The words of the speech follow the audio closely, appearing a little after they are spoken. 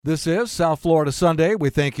This is South Florida Sunday. We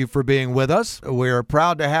thank you for being with us. We're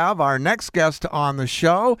proud to have our next guest on the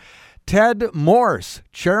show, Ted Morse,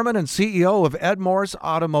 Chairman and CEO of Ed Morse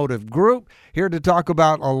Automotive Group, here to talk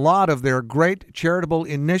about a lot of their great charitable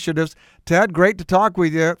initiatives. Ted, great to talk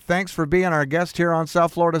with you. Thanks for being our guest here on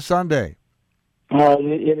South Florida Sunday.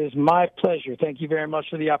 It is my pleasure. Thank you very much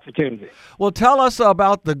for the opportunity. Well, tell us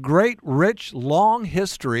about the great, rich, long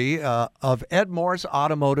history of Ed Morse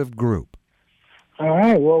Automotive Group. All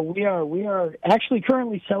right. Well, we are actually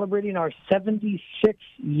currently celebrating our 76th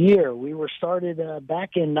year. We were started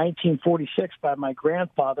back in 1946 by my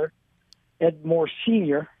grandfather, Ed Morse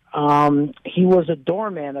Sr. He was a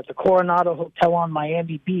doorman at the Coronado Hotel on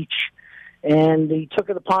Miami Beach, and he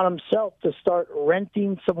took it upon himself to start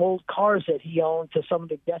renting some old cars that he owned to some of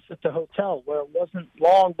the guests at the hotel, where it wasn't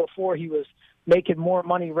long before he was making more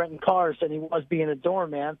money renting cars than he was being a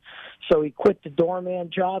doorman. So he quit the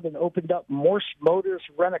doorman job and opened up Morse Motors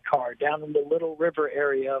Rent-A-Car down in the Little River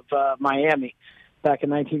area of Miami back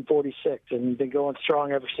in 1946, and been going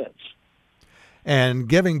strong ever since. And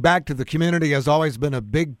giving back to the community has always been a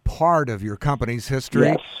big part of your company's history.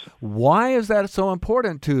 Yes. Why is that so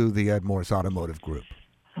important to the Ed Morse Automotive Group?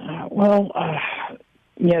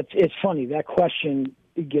 It's funny. That question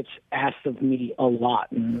gets asked of me a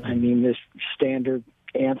lot. And I mean, this standard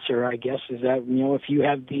answer, I guess, is that, if you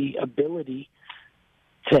have the ability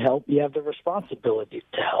to help, you have the responsibility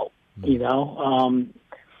to help.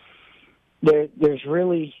 There's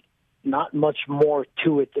really not much more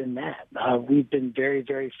to it than that. We've been very,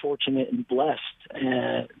 very fortunate and blessed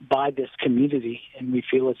by this community, and we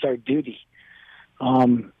feel it's our duty,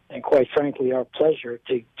 and quite frankly, our pleasure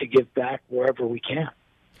to give back wherever we can.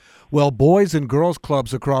 Well, Boys and Girls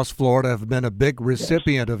Clubs across Florida have been a big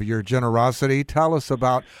recipient of your generosity. Tell us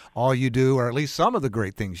about all you do, or at least some of the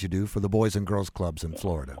great things you do for the Boys and Girls Clubs in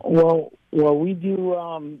Florida. Well, we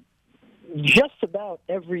do just about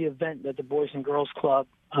every event that the Boys and Girls Club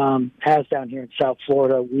has down here in South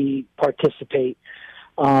Florida. We participate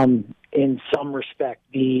in some respect.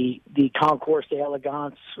 The Concours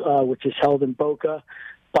d'Elegance, which is held in Boca,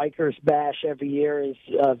 Bikers Bash every year is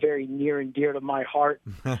very near and dear to my heart.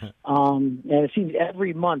 And it seems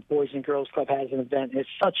every month Boys and Girls Club has an event. It's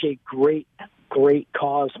such a great, great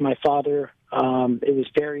cause. My father, it was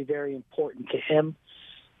very, very important to him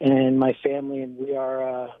and my family, and we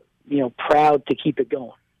are, proud to keep it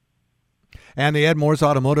going. And the Ed Morse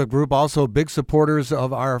Automotive Group, also big supporters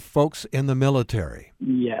of our folks in the military.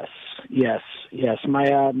 Yes.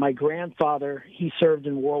 My grandfather, he served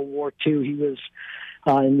in World War II. He was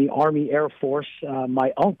in the Army Air Force.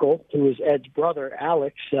 My uncle, who is Ed's brother,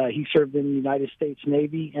 Alex, he served in the United States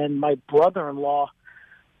Navy. And my brother-in-law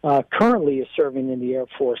currently is serving in the Air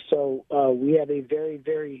Force. So we have a very,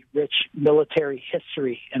 very rich military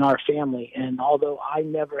history in our family. And although I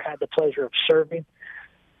never had the pleasure of serving,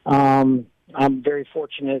 I'm very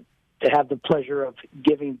fortunate to have the pleasure of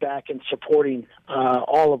giving back and supporting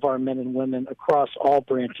all of our men and women across all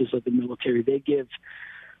branches of the military. They give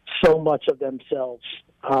so much of themselves,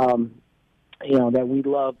 that we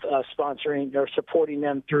love sponsoring or supporting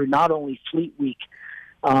them through not only Fleet Week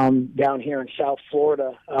down here in South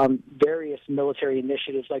Florida, various military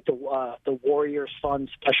initiatives like the Warriors Fund,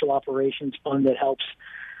 Special Operations Fund that helps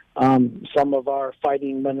some of our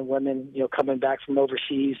fighting men and women, coming back from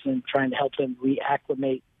overseas and trying to help them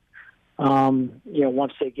reacclimate,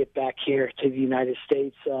 once they get back here to the United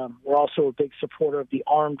States. We're also a big supporter of the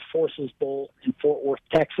Armed Forces Bowl in Fort Worth,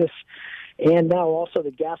 Texas, and now also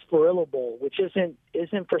the Gasparilla Bowl, which isn't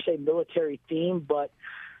per se military themed, but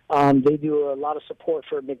they do a lot of support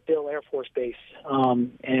for MacDill Air Force Base,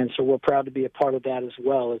 and so we're proud to be a part of that as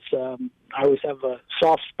well. It's I always have a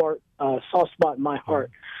soft spot in my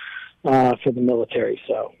heart for the military.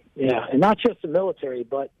 So yeah, and not just the military,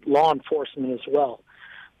 but law enforcement as well.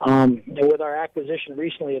 And with our acquisition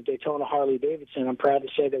recently of Daytona Harley-Davidson, I'm proud to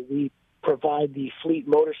say that we provide the fleet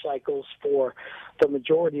motorcycles for the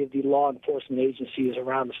majority of the law enforcement agencies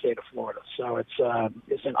around the state of Florida. So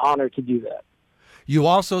it's an honor to do that. You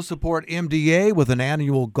also support MDA with an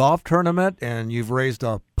annual golf tournament, and you've raised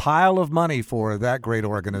a pile of money for that great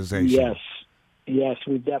organization. Yes,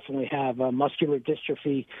 we definitely have. Muscular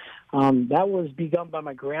dystrophy, that was begun by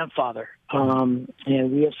my grandfather, and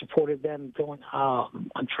we have supported them going,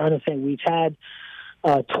 I'm trying to think, we've had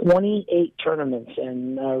 28 tournaments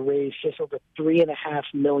and raised just over $3.5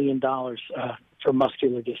 million for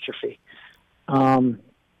muscular dystrophy.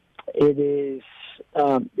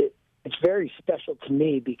 It's very special to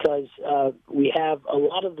me because we have a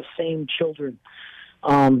lot of the same children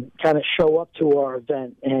kind of show up to our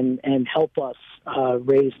event and help us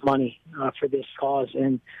raise money for this cause.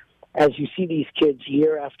 And as you see these kids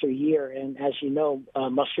year after year, and as you know,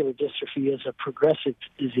 muscular dystrophy is a progressive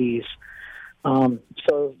disease.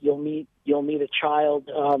 So you'll meet a child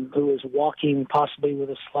who is walking possibly with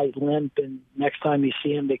a slight limp, and next time you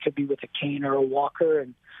see them, they could be with a cane or a walker,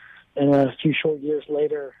 and a few short years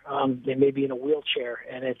later, they may be in a wheelchair,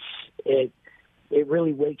 and it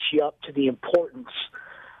really wakes you up to the importance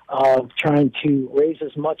of trying to raise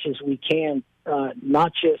as much as we can,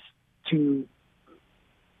 not just to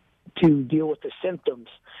deal with the symptoms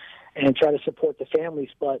and try to support the families,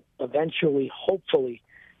 but eventually, hopefully,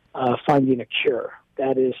 finding a cure.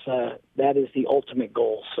 That is the ultimate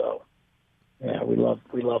goal. So, yeah, we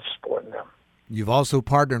love supporting them. You've also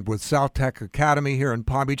partnered with South Tech Academy here in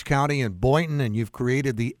Palm Beach County and Boynton, and you've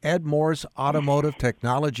created the Ed Morse Automotive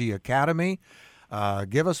Technology Academy.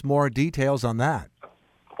 Give us more details on that.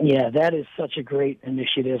 Yeah, that is such a great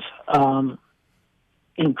initiative.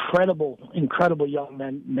 Incredible young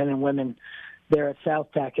men and women there at South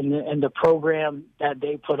Tech, and the program that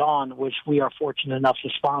they put on, which we are fortunate enough to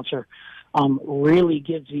sponsor, really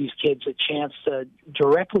gives these kids a chance to,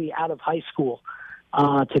 directly out of high school,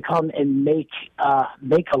 to come and make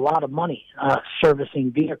a lot of money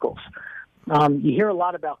servicing vehicles. You hear a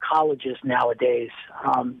lot about colleges nowadays.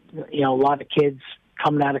 A lot of kids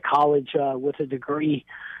coming out of college with a degree,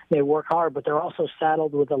 they work hard, but they're also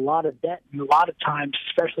saddled with a lot of debt, and a lot of times,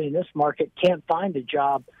 especially in this market, can't find a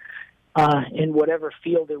job in whatever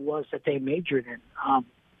field it was that they majored in.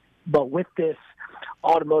 But with this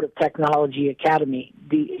Automotive Technology Academy,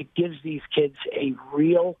 it gives these kids a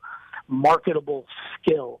real marketable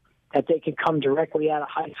skill that they can come directly out of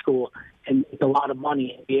high school and make a lot of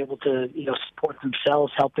money and be able to, support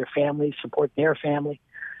themselves, help their families, support their family.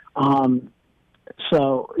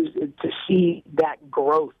 So to see that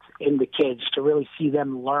growth in the kids, to really see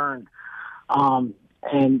them learn,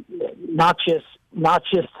 and not just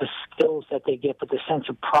the skills that they get, but the sense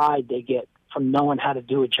of pride they get from knowing how to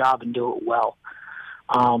do a job and do it well.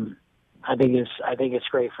 I think it's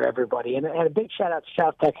great for everybody. And a big shout out to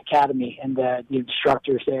South Tech Academy and the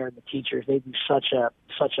instructors there and the teachers. They do such a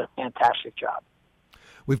fantastic job.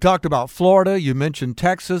 We've talked about Florida. You mentioned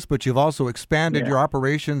Texas, but you've also expanded your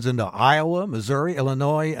operations into Iowa, Missouri,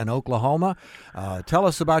 Illinois, and Oklahoma. Tell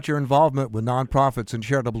us about your involvement with nonprofits and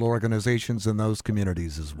charitable organizations in those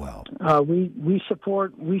communities as well. We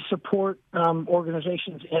support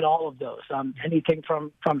organizations in all of those. Anything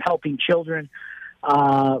from helping children.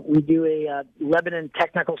 We do a Lebanon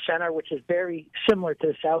Technical Center, which is very similar to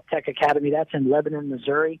the South Tech Academy. That's in Lebanon,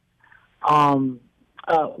 Missouri.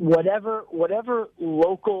 Whatever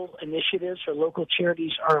local initiatives or local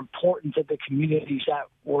charities are important to the communities that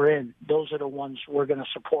we're in, those are the ones we're going to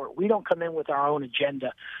support. We don't come in with our own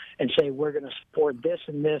agenda and say we're going to support this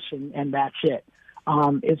and this and that's it.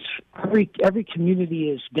 It's every community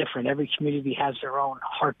is different. Every community has their own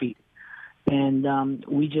heartbeat, and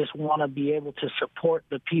we just want to be able to support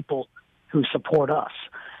the people who support us.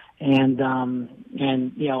 And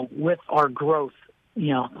with our growth,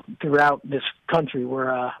 throughout this country,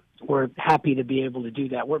 we're happy to be able to do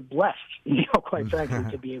that. We're blessed, quite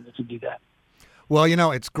frankly, to be able to do that. Well,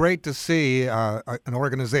 it's great to see an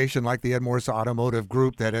organization like the Ed Morse Automotive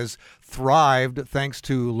Group that has thrived thanks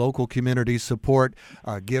to local community support,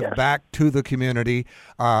 give back to the community.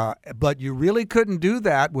 But you really couldn't do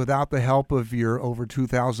that without the help of your over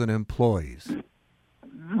 2,000 employees.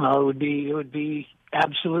 Well, it would be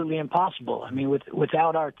absolutely impossible. I mean,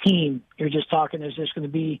 without our team, you're just talking, there's just going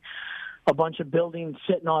to be a bunch of buildings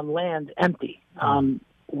sitting on land empty.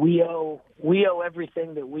 We owe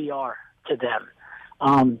everything that we are to them.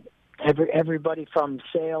 Everybody from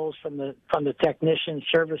sales, from the technicians,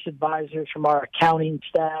 service advisors, from our accounting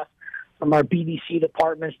staff, from our BDC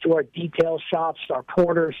departments to our detail shops, our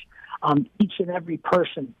porters, each and every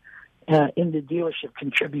person in the dealership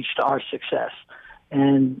contributes to our success.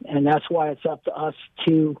 And that's why it's up to us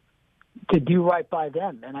to do right by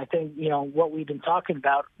them. And I think, what we've been talking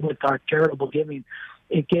about with our charitable giving,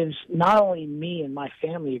 it gives not only me and my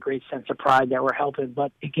family a great sense of pride that we're helping,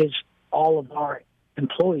 but it gives all of our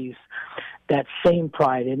employees that same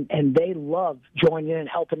pride, and they love joining in and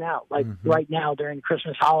helping out. Like right now during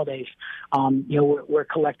Christmas holidays, we're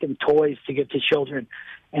collecting toys to give to children,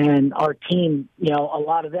 and our team, a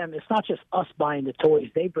lot of them, it's not just us buying the toys;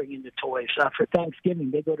 they bring in the toys. For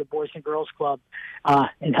Thanksgiving, they go to Boys and Girls Club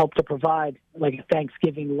and help to provide like a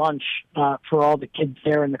Thanksgiving lunch for all the kids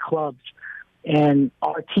there in the clubs, and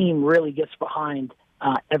our team really gets behind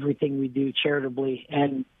everything we do charitably,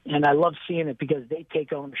 and I love seeing it because they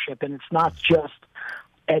take ownership, and it's not just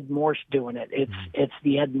Ed Morse doing it. It's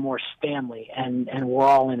the Ed Morse family, and we're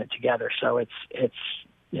all in it together. So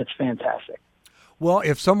it's fantastic. Well,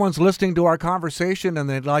 if someone's listening to our conversation and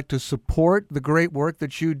they'd like to support the great work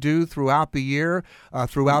that you do throughout the year,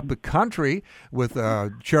 throughout the country with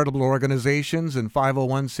charitable organizations and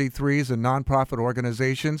 501c3s and nonprofit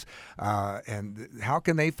organizations, and how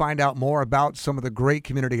can they find out more about some of the great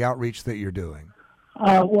community outreach that you're doing?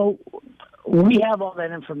 Well, we have all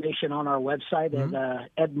that information on our website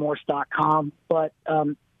at edmorse.com, but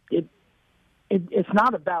it's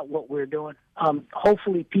not about what we're doing.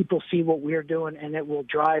 Hopefully people see what we're doing, and it will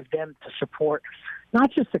drive them to support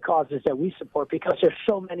not just the causes that we support, because there's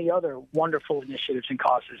so many other wonderful initiatives and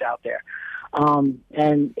causes out there.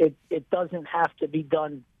 And it doesn't have to be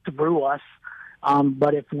done through us,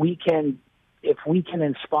 but if we can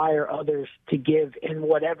inspire others to give in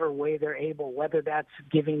whatever way they're able, whether that's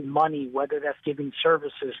giving money, whether that's giving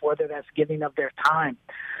services, whether that's giving of their time,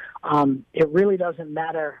 it really doesn't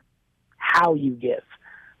matter how you give.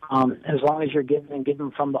 As long as you're giving and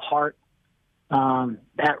giving from the heart,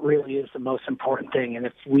 that really is the most important thing. And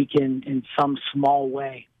if we can, in some small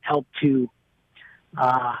way, help to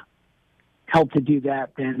do that,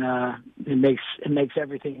 then it makes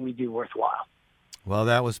everything we do worthwhile. Well,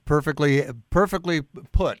 that was perfectly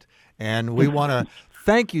put, and we want to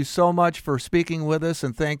thank you so much for speaking with us,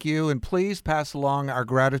 and thank you, and please pass along our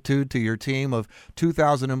gratitude to your team of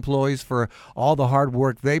 2,000 employees for all the hard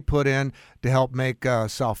work they put in to help make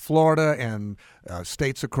South Florida and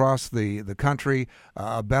states across the country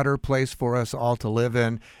a better place for us all to live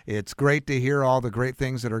in. It's great to hear all the great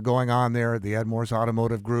things that are going on there at the Ed Morse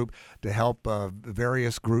Automotive Group to help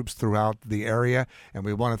various groups throughout the area, and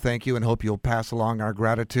we want to thank you and hope you'll pass along our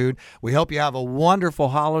gratitude. We hope you have a wonderful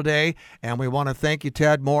holiday, and we want to thank you,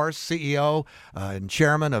 Ted Morse, CEO and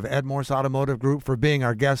Chairman of Ed Morse Automotive Group, for being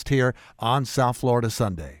our guest here on South Florida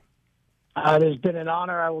Sunday. It has been an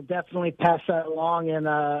honor. I will definitely pass that along, and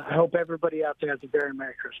I hope everybody out there has a very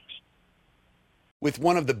Merry Christmas. With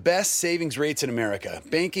one of the best savings rates in America,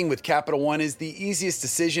 banking with Capital One is the easiest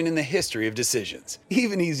decision in the history of decisions.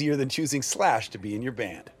 Even easier than choosing Slash to be in your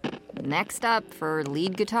band. Next up for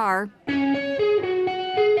lead guitar.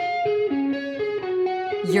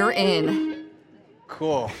 You're in.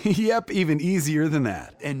 Cool. Yep, even easier than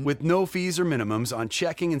that. And with no fees or minimums on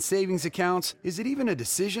checking and savings accounts, is it even a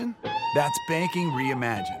decision? That's banking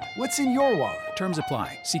reimagined. What's in your wallet? Terms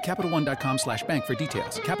apply. See CapitalOne.com/bank for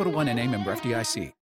details. Capital One NA, member FDIC.